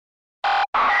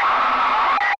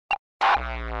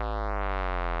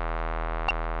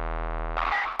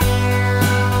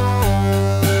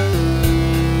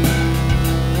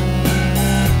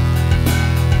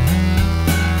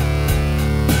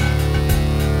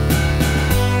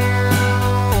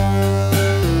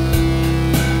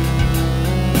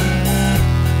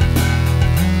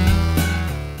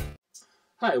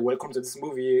Hi, welcome to this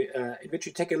movie in which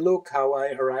we take a look how I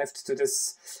arrived to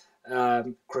this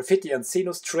graffiti and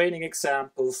sinus training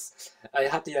examples. I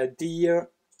had the idea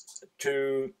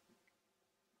to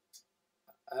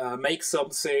make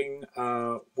something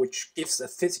which gives a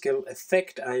physical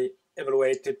effect. I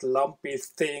evaluated lumpy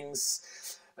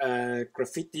things,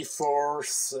 Graffiti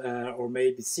Force, or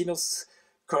maybe sinus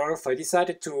curve. I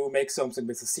decided to make something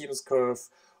with a sinus curve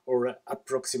or an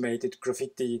approximated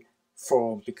graffiti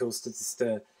form because this is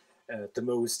the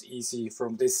most easy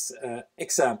from this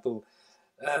example.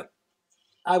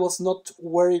 I was not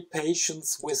very patient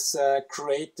with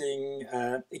creating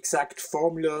exact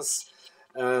formulas,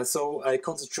 so I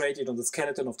concentrated on the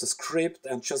skeleton of the script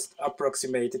and just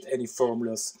approximated any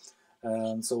formulas.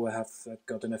 So I have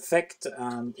got an effect,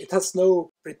 and it has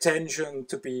no pretension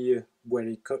to be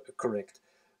very correct.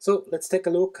 So let's take a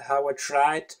look how I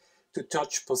tried to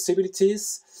touch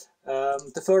possibilities.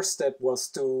 The first step was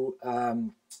to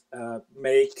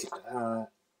make a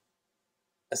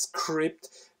script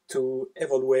to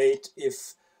evaluate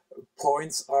if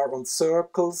points are on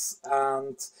circles,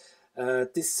 and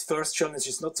this first challenge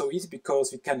is not so easy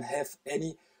because we can have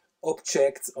any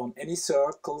objects on any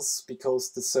circles because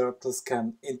the circles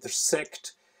can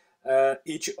intersect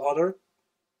each other.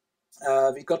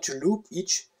 We got to loop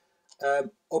each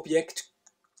object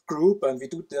group, and we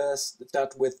do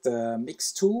that with the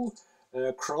mix tool,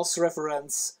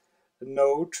 cross-reference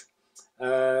node.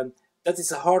 That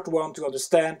is a hard one to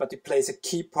understand, but it plays a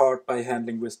key part by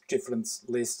handling with different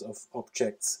lists of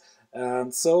objects.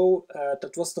 So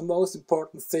that was the most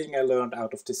important thing I learned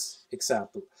out of this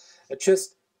example. I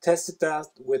just tested that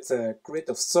with a grid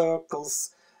of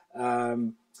circles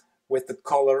with the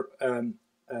color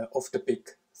of the big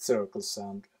circles.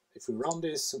 And if we run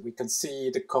this, we can see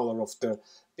the color of the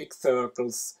big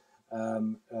circles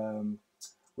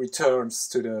returns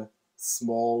to the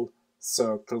small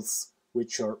circles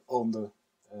which are on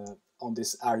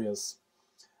these areas.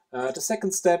 The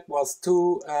second step was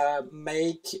to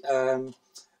make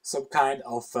some kind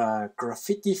of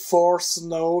Graffiti Force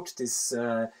node. This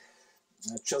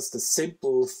just a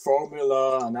simple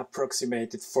formula, an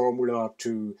approximated formula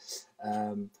to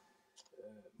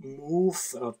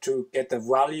move or to get a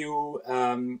value.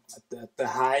 The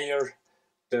higher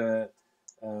the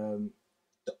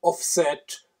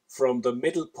offset from the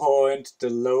middle point, the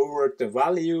lower the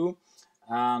value.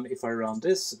 And if I run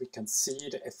this, we can see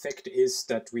the effect is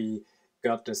that we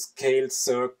got a scaled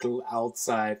circle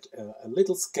outside a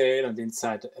little scale and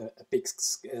inside a big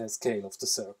scale of the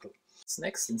circle. So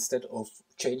next, instead of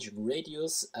changing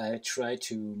radius, I try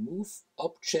to move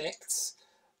objects,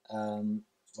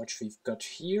 which we've got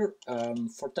here.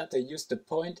 For that, I used the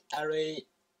point array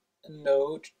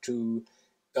node to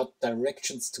got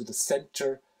directions to the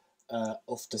center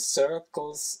of the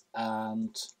circles,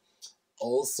 and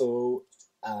also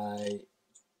I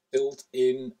built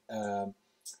in a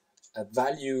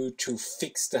value to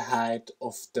fix the height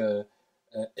of the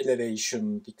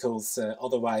elevation, because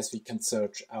otherwise we can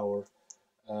search our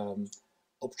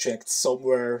objects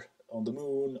somewhere on the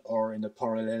moon or in a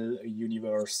parallel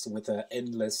universe with an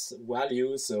endless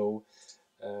value. So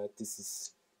this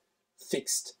is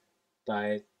fixed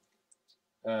by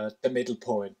the middle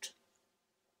point.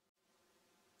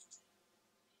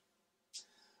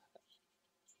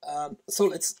 So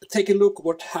let's take a look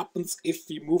what happens if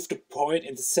we move the point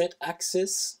in the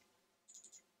z-axis.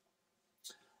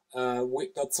 We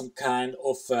got some kind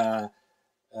of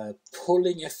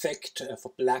pulling effect of a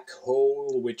black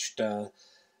hole, which the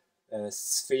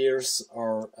spheres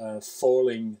are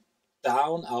falling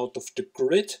down out of the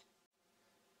grid.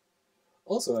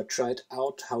 Also, I tried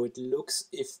out how it looks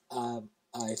if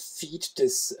I feed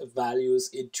these values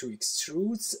into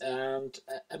extrudes, and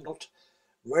I'm not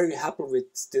very happy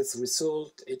with this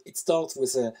result. It starts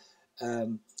with a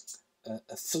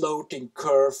floating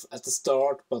curve at the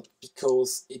start, but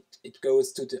because it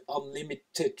goes to the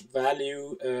unlimited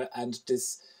value and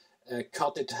this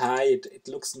cut it high, it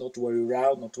looks not very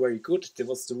round, not very good. That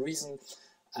was the reason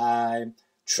I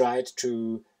tried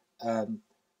to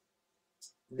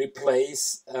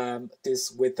replace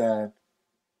this with a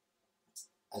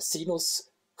sinus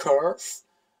curve,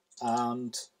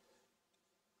 and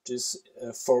this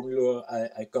formula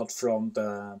I got from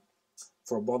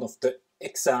one of the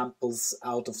examples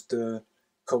out of the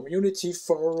community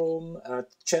forum. The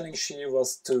challenge here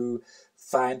was to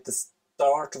find the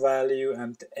start value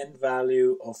and the end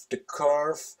value of the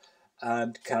curve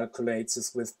and calculates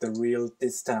this with the real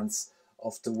distance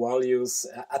of the values.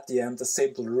 At the end, a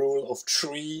simple rule of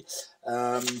 3,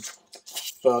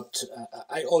 but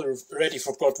I already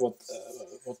forgot what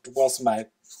was my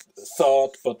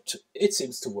thought, but it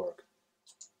seems to work.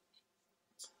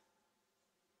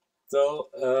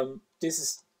 So this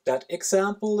is that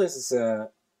example. This is a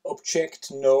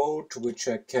object node which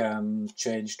I can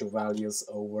change the values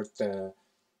over the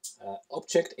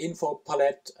object info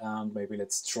palette, and maybe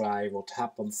let's try what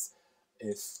happens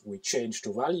if we change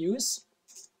the values.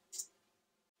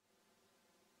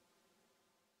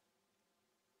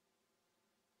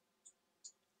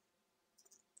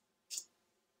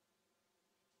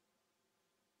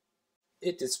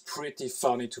 It is pretty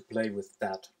funny to play with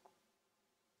that.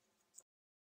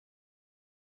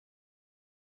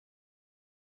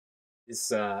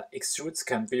 These extrudes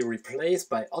can be replaced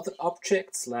by other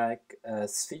objects like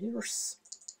spheres.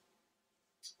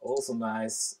 Also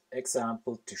nice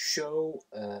example to show.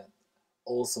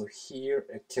 Also here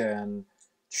I can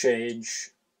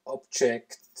change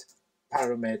object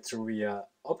parameter via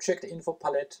object info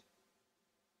palette.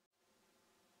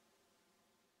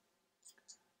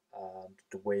 And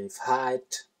the wave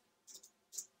height.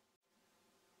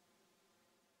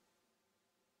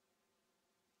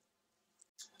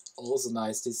 Also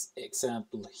nice this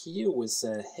example here with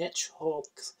a hedgehog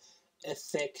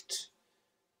effect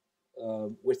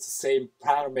with the same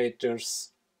parameters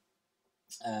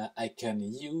I can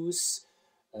use.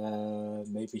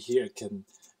 Maybe here I can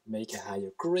make a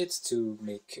higher grid to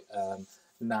make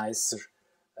nicer,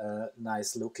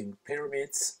 nice looking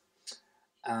pyramids.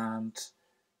 And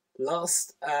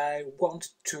last, I want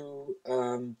to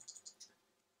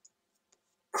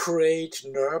create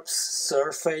Nurbs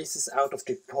surfaces out of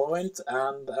the point,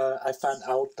 and I found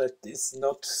out that it's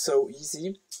not so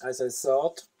easy as I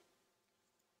thought.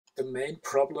 The main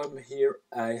problem here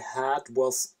I had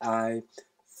was I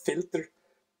filtered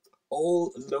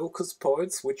all locus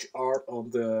points which are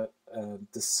on the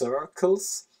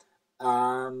circles,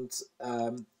 and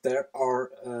there are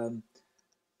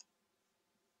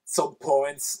some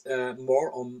points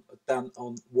more than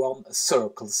on one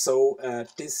circle. So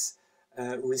this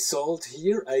result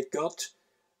here I got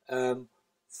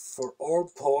for all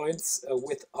points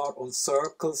which are on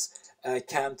circles I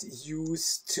can't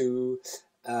use to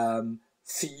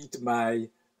feed my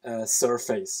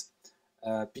surface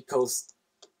because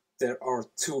there are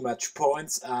too much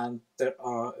points, and there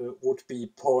are would be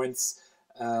points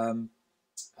in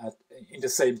the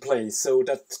same place, so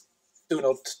that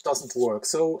doesn't work.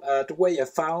 So the way I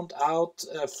found out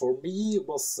for me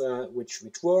was which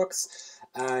works.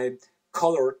 I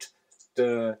colored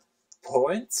the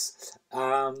points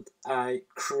and I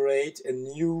create a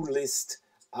new list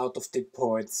out of the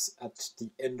points at the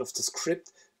end of the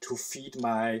script to feed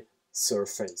my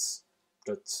surface.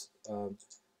 That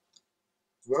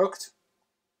worked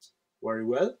very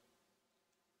well.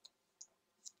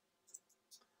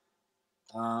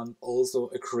 Also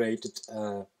I created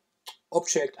an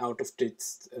object out of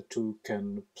this to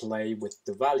can play with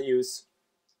the values.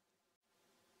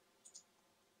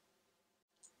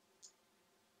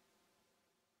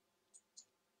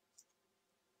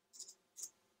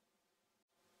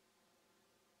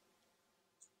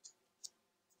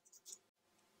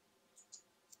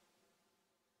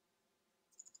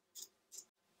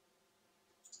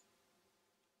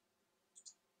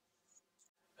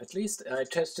 At least I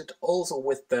tested also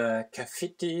with the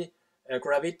gravity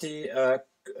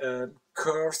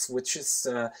curves, which is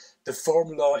the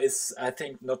formula is I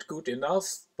think not good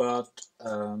enough, but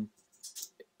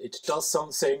it does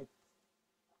something.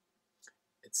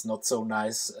 It's not so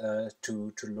nice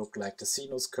to look like the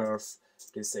sinus curve,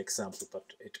 this example, but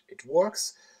it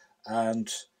works,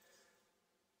 and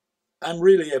I'm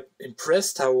really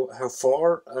impressed how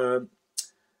far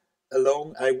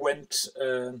along I went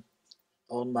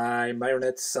on my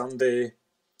Marionette Sunday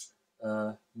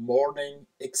morning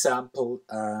example,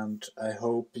 and I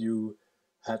hope you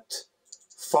had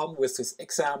fun with these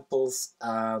examples,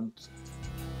 and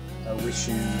I wish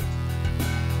you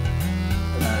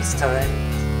a nice time.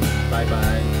 Bye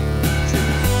bye.